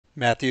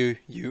Matthew,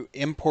 you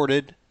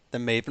imported the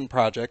Maven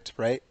project,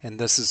 right? And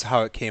this is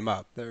how it came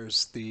up.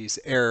 There's these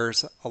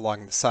errors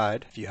along the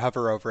side. If you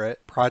hover over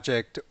it,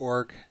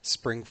 project.org,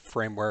 spring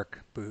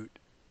framework, boot,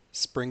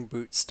 spring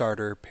boot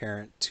starter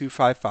parent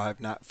 255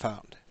 not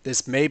found.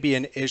 This may be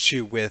an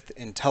issue with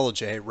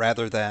IntelliJ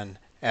rather than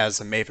as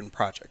a Maven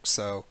project.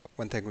 So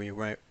one thing we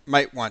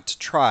might want to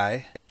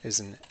try is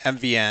an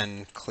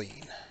mvn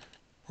clean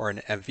or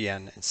an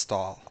mvn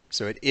install.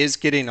 So it is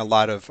getting a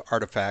lot of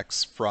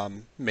artifacts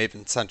from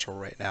Maven Central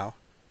right now.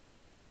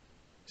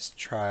 Let's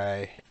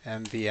try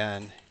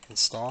mvn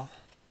install.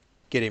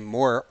 Getting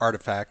more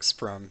artifacts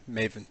from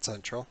Maven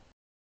Central.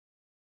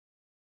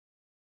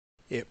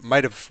 It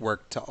might have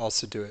worked to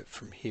also do it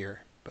from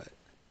here, but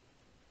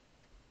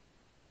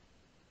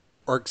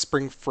org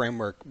spring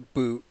framework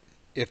boot.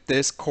 If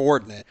this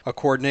coordinate, a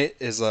coordinate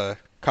is a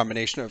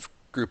combination of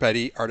group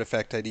ID,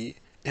 artifact ID,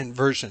 and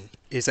version,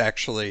 is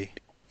actually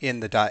in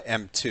the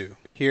 .m2.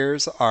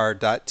 Here's our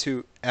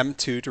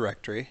 .m2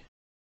 directory,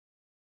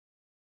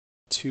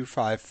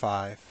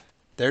 255.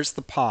 There's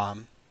the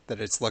POM that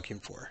it's looking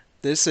for.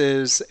 This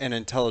is an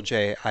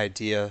IntelliJ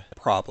IDEA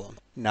problem,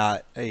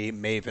 not a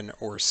Maven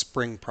or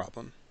Spring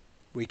problem.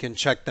 We can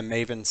check the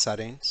Maven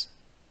settings.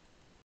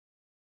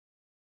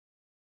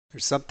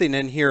 There's something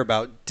in here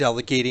about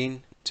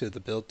delegating to the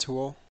build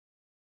tool.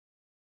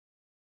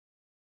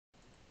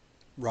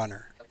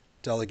 Runner.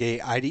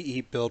 Delegate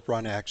IDE build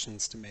run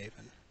actions to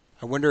Maven.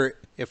 I wonder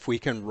if we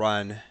can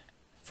run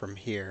from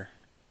here.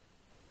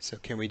 So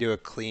can we do a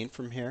clean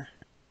from here?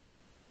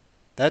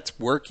 That's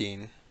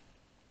working.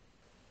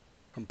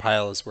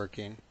 Compile is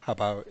working. How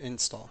about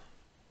install?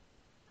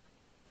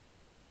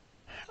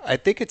 I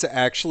think it's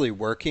actually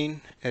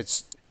working.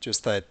 It's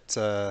just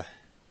that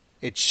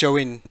it's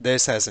showing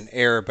this as an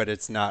error, but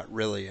it's not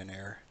really an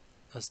error.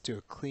 Let's do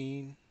a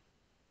clean.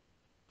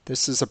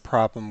 This is a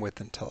problem with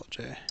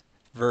IntelliJ.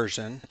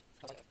 Version.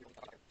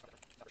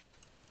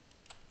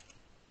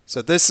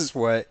 So this is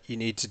what you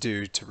need to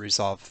do to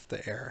resolve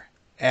the error.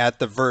 Add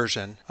the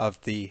version of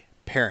the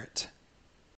parent